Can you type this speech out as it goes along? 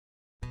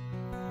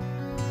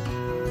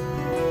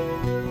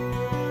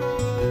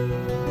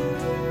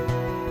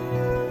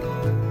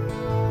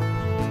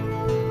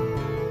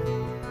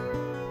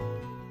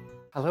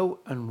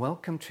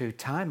welcome to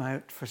Time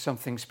Out for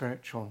Something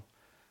Spiritual.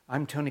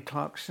 I'm Tony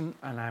Clarkson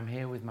and I'm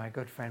here with my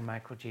good friend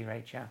Michael G.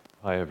 Racha.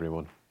 Hi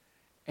everyone.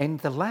 In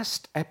the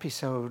last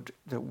episode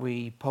that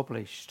we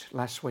published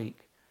last week,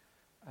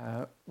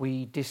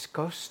 we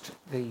discussed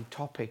the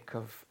topic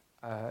of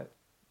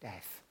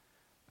death,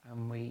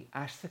 and we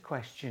asked the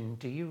question,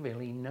 do you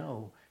really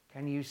know?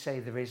 Can you say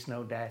there is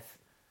no death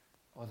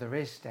or there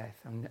is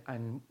death?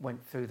 And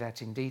went through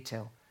that in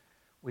detail.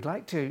 We'd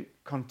like to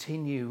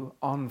continue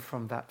on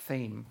from that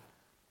theme,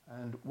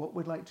 and what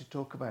we'd like to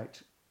talk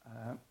about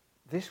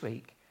this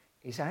week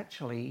is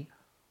actually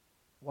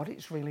what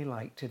it's really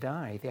like to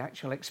die, the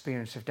actual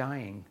experience of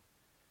dying.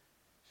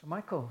 So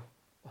Michael,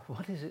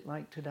 what is it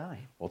like to die?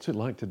 What's it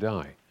like to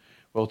die?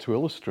 Well, to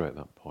illustrate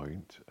that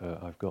point,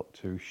 I've got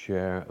to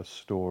share a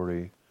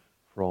story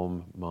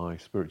from my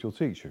spiritual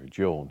teacher,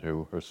 Joan,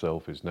 who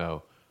herself is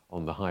now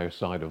on the higher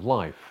side of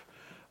life.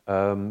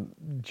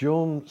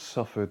 Joan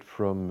suffered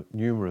from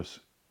numerous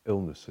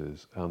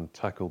illnesses and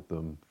tackled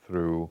them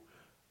through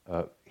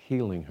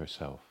healing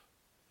herself.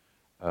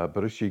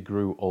 But as she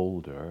grew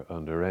older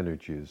and her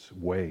energies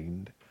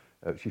waned,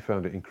 she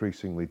found it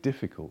increasingly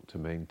difficult to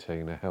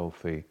maintain a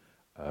healthy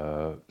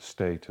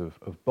state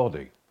of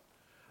body.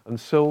 And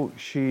so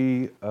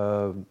she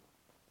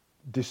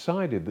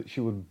decided that she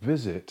would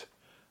visit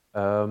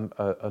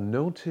a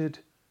noted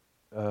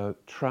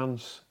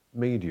trance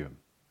medium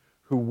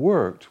who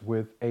worked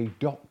with a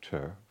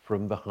doctor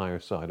from the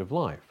higher side of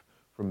life,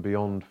 from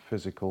beyond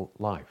physical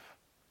life.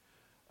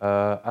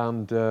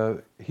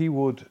 He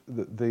would,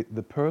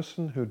 the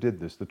person who did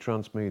this, the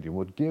trance medium,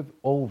 would give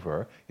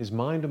over his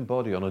mind and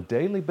body on a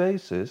daily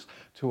basis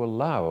to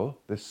allow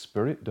this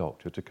spirit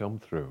doctor to come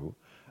through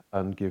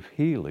and give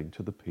healing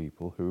to the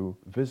people who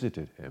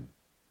visited him.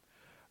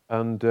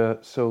 And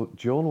so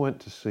Joan went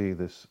to see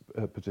this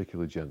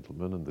particular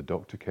gentleman, and the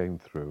doctor came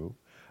through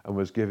and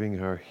was giving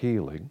her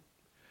healing.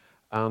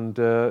 And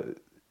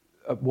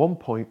at one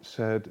point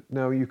said,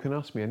 now you can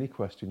ask me any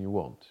question you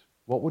want.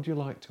 What would you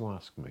like to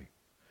ask me?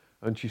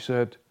 And she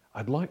said,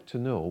 I'd like to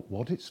know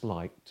what it's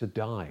like to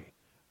die.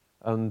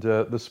 And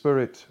the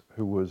spirit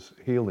who was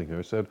healing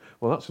her said,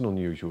 well, that's an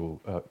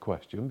unusual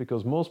question,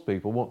 because most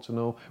people want to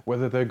know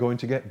whether they're going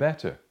to get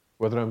better,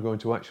 whether I'm going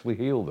to actually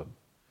heal them.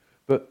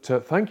 But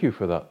thank you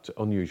for that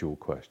unusual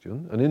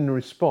question. And in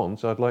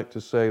response, I'd like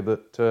to say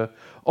that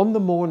on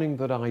the morning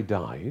that I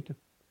died,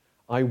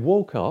 I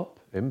woke up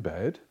in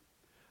bed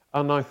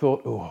and I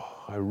thought, oh,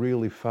 I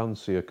really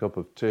fancy a cup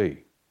of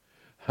tea.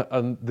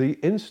 And the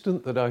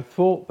instant that I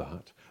thought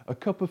that, a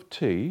cup of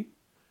tea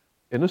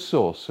in a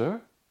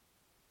saucer,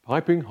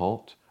 piping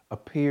hot,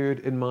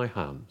 appeared in my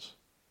hands.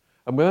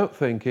 And without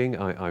thinking,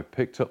 I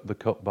picked up the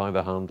cup by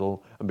the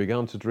handle and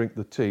began to drink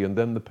the tea, and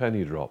then the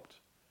penny dropped.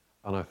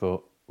 And I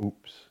thought,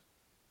 oops.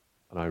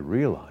 And I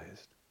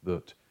realized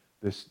that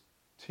this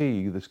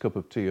cup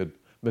of tea had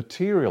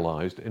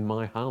materialized in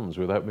my hands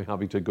without me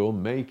having to go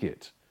make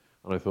it.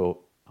 And I thought,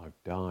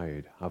 I've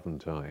died,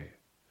 haven't I?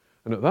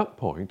 And at that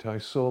point, I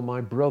saw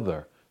my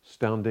brother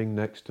standing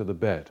next to the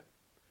bed.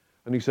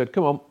 And he said,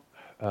 come on,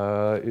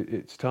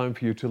 it's time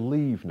for you to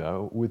leave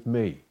now with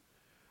me.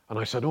 And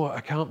I said, oh,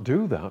 I can't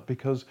do that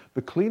because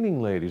the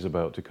cleaning lady's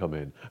about to come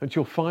in and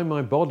she'll find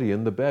my body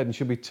in the bed and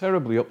she'll be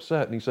terribly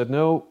upset. And he said,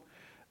 no,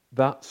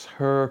 that's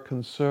her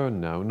concern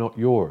now, not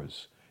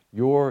yours.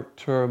 Your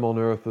term on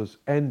earth has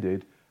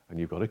ended and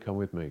you've got to come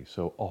with me.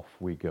 So off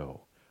we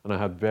go. And I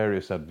had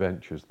various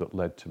adventures that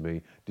led to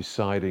me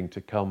deciding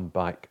to come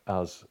back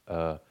as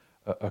a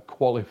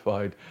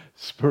qualified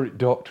spirit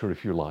doctor,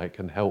 if you like,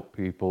 and help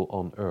people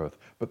on earth.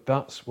 But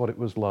that's what it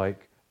was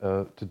like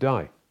to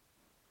die.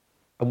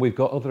 And we've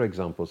got other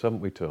examples,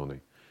 haven't we, Tony?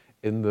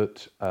 In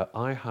that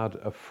I had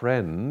a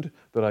friend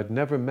that I'd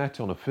never met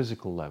on a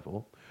physical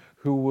level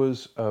who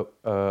was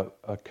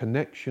a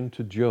connection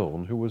to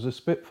Joan, who was a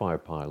Spitfire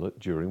pilot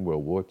during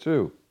World War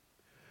II.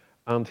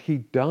 And he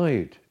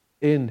died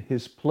in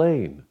his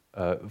plane.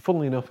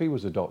 Funnily enough, he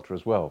was a doctor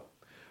as well.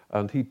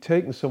 And he'd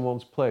taken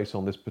someone's place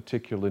on this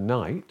particular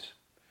night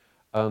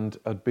and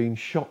had been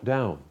shot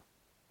down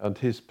and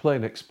his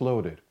plane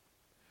exploded.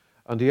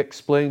 And he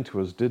explained to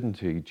us, didn't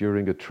he,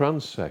 during a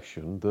trance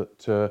session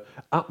that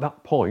at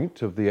that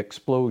point of the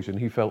explosion,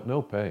 he felt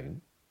no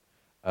pain,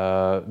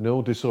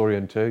 no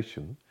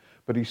disorientation,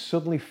 but he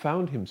suddenly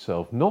found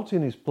himself not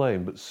in his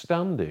plane, but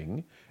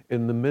standing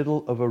in the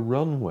middle of a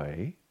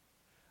runway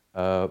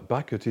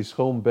back at his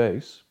home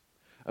base,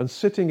 and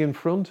sitting in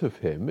front of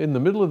him in the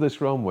middle of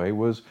this runway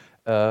was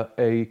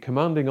a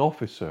commanding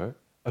officer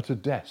at a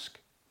desk.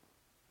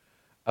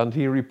 And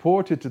he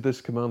reported to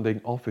this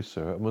commanding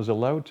officer and was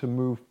allowed to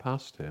move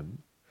past him.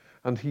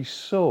 And he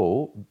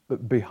saw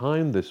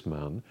behind this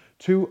man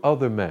 2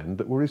 other men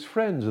that were his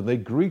friends, and they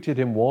greeted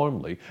him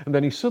warmly. And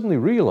then he suddenly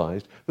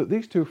realized that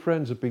these 2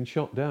 friends had been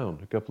shot down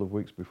a couple of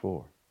weeks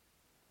before,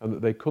 and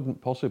that they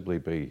couldn't possibly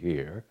be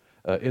here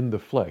in the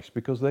flesh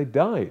because they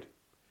died.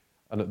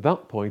 And at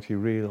that point he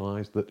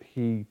realized that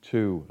he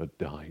too had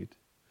died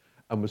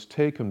and was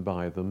taken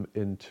by them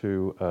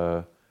into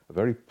a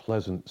very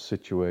pleasant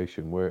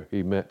situation where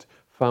he met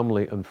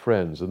family and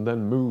friends, and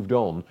then moved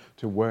on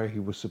to where he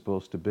was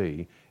supposed to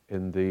be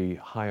in the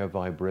higher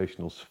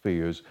vibrational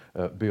spheres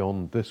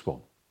beyond this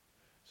one.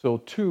 So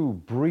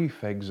two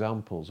brief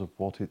examples of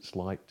what it's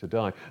like to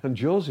die. And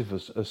Joseph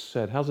has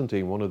said, hasn't he,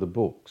 in one of the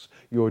books,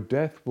 your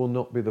death will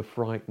not be the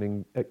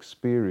frightening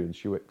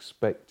experience you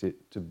expect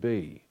it to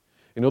be.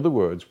 In other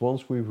words,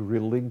 once we've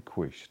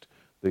relinquished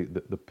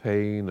the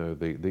pain or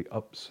the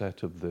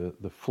upset of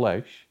the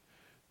flesh,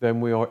 then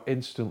we are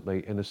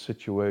instantly in a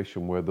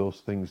situation where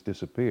those things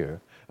disappear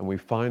and we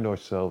find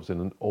ourselves in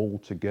an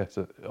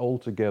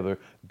altogether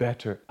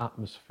better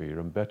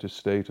atmosphere and better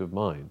state of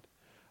mind.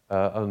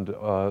 And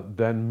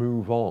then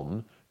move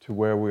on to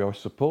where we are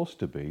supposed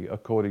to be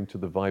according to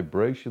the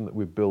vibration that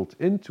we've built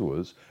into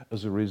us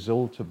as a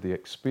result of the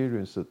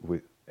experiences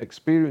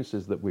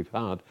that we've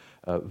had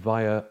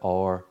via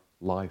our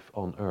life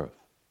on earth.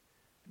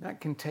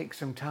 That can take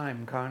some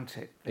time, can't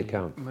it? It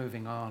can.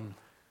 Moving on,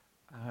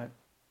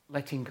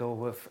 letting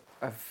go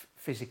of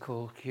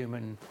physical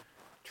human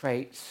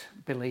traits,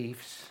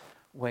 beliefs,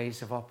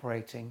 ways of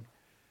operating.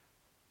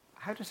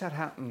 How does that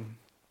happen?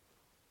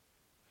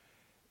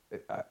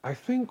 I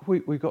think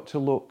we got to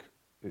look,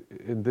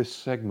 in this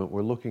segment,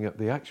 we're looking at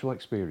the actual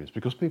experience,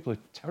 because people are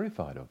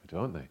terrified of it,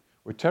 aren't they?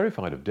 We're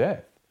terrified of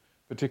death,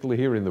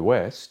 particularly here in the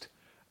West.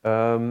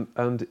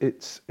 And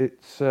it's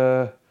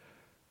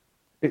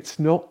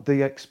not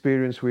the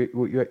experience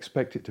what you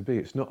expect it to be.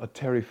 It's not a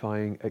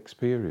terrifying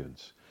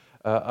experience.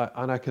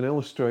 And I can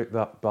illustrate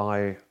that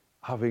by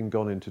having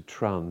gone into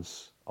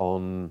trance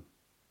on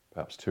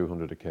perhaps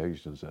 200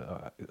 occasions.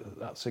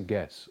 That's a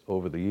guess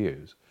over the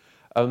years.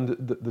 And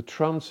the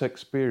trance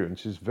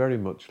experience is very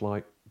much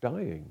like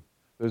dying.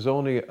 There's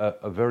only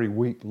a very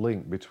weak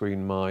link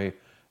between my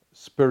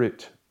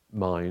spirit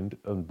mind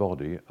and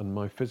body and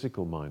my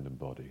physical mind and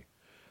body.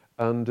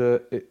 And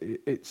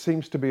it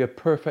seems to be a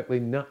perfectly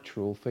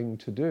natural thing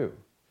to do.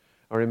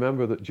 I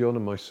remember that Joan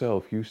and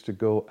myself used to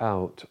go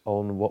out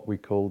on what we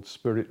called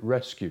spirit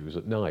rescues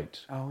at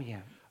night. Oh,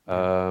 yeah.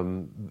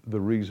 The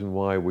reason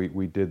why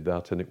we did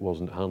that and it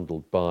wasn't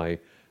handled by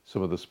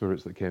some of the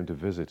spirits that came to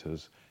visit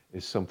us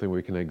is something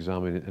we can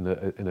examine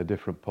in a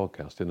different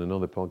podcast, in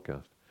another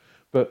podcast.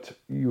 But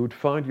you would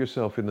find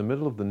yourself in the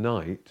middle of the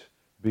night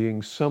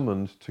being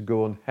summoned to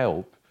go and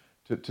help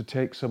to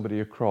take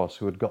somebody across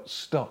who had got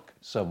stuck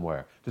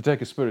somewhere, to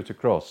take a spirit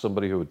across,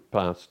 somebody who had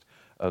passed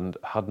and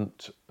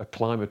hadn't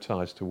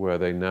acclimatized to where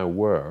they now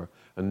were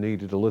and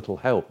needed a little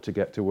help to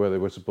get to where they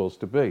were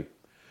supposed to be.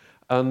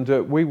 And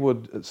we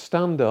would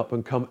stand up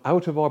and come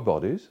out of our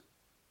bodies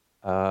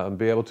and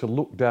be able to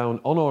look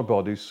down on our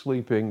bodies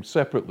sleeping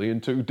separately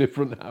in two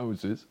different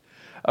houses,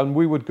 and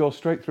we would go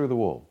straight through the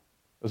wall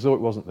as though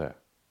it wasn't there.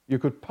 You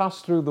could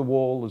pass through the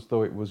wall as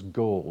though it was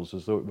gauze,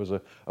 as though it was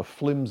a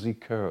flimsy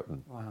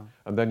curtain. Wow.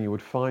 And then you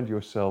would find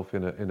yourself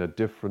in a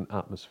different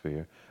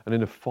atmosphere and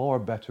in a far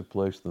better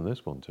place than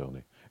this one,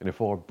 Tony, in a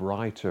far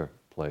brighter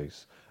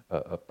place,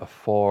 a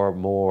far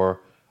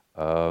more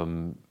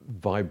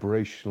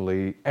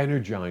vibrationally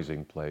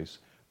energizing place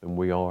than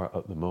we are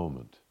at the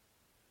moment.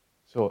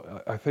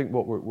 So I think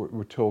what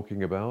we're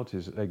talking about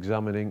is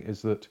examining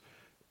is that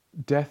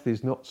death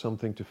is not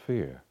something to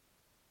fear.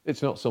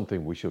 It's not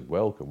something we should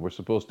welcome. We're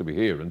supposed to be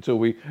here until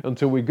we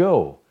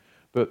go.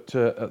 But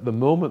at the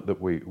moment that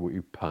we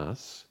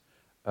pass,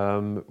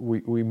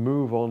 we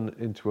move on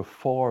into a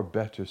far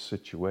better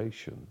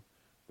situation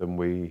than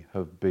we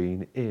have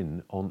been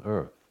in on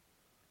earth.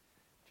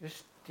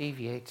 Just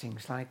deviating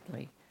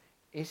slightly,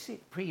 is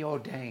it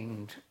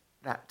preordained,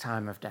 that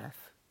time of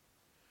death?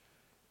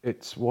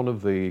 It's one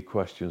of the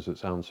questions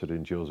that's answered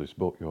in Joseph's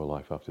book, Your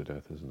Life After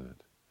Death, isn't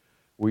it?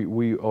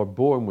 We are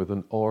born with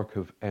an arc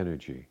of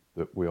energy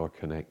that we are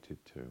connected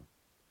to.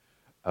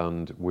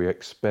 And we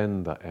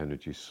expend that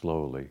energy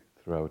slowly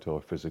throughout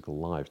our physical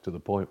lives to the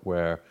point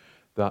where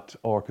that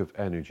arc of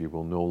energy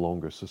will no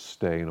longer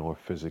sustain our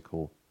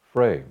physical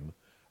frame.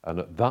 And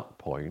at that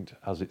point,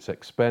 as it's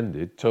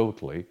expended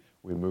totally,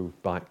 we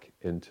move back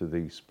into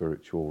the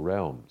spiritual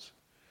realms.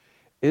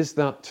 Is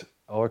that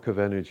arc of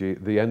energy,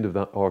 the end of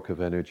that arc of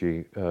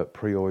energy,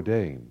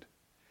 preordained?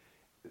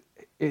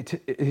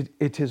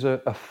 It is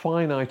a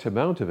finite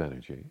amount of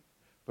energy,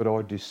 but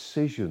our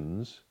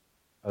decisions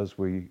as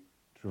we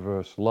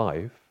traverse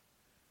life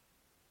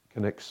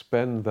can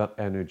expend that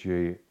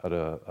energy at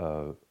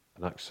an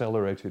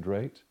accelerated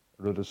rate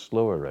or at a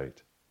slower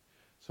rate.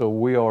 So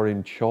we are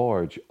in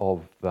charge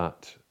of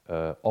that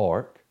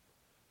arc,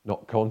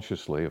 not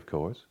consciously, of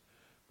course,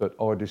 but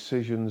our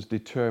decisions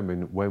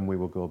determine when we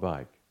will go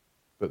back.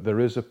 But there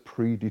is a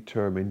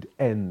predetermined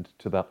end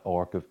to that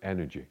arc of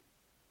energy,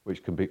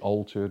 which can be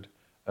altered,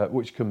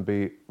 which can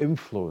be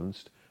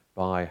influenced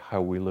by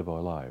how we live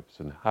our lives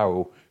and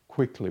how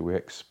quickly we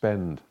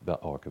expend that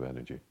arc of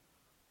energy.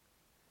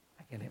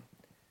 I get it.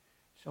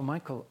 So,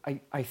 Michael,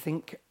 I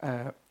think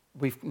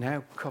we've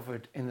now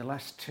covered, in the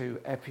last two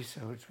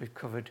episodes, we've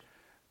covered,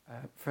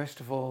 first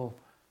of all,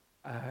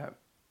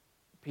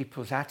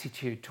 people's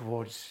attitude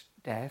towards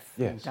death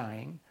and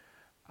dying.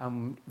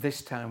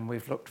 This time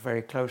we've looked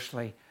very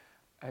closely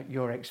at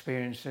your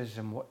experiences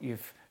and what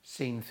you've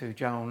seen through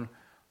Joan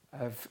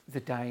of the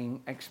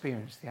dying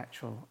experience, the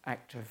actual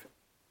act of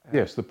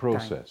Yes, the dying.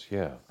 process,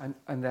 yeah.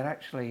 And that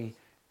actually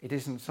it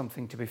isn't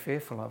something to be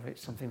fearful of,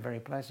 it's something very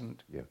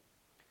pleasant. Yeah.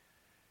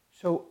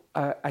 So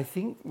I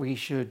think we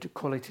should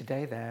call it a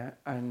day there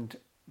and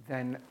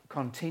then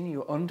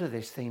continue under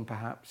this theme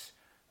perhaps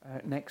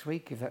next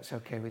week, if that's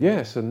okay with you.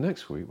 Yes, and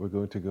next week we're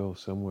going to go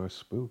somewhere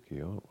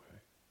spooky, aren't we?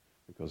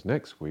 Because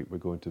next week we're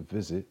going to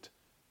visit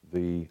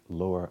the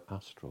lower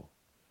astral.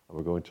 And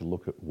we're going to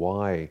look at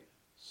why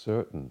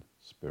certain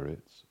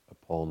spirits,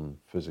 upon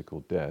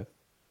physical death,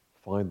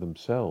 find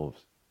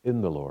themselves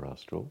in the lower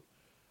astral,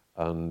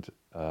 and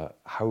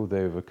how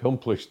they've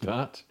accomplished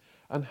that,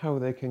 and how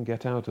they can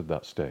get out of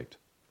that state.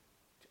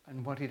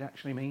 And what it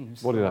actually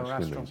means. What the it lower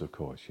actually astral. means, of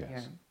course, yes.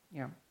 Yeah,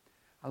 yeah.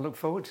 I look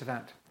forward to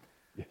that.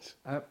 Yes.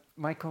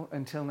 Michael,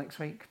 until next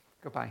week,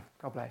 goodbye.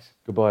 God bless.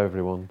 Goodbye,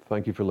 everyone.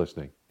 Thank you for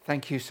listening.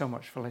 Thank you so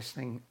much for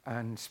listening,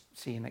 and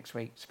see you next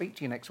week. Speak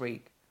to you next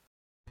week.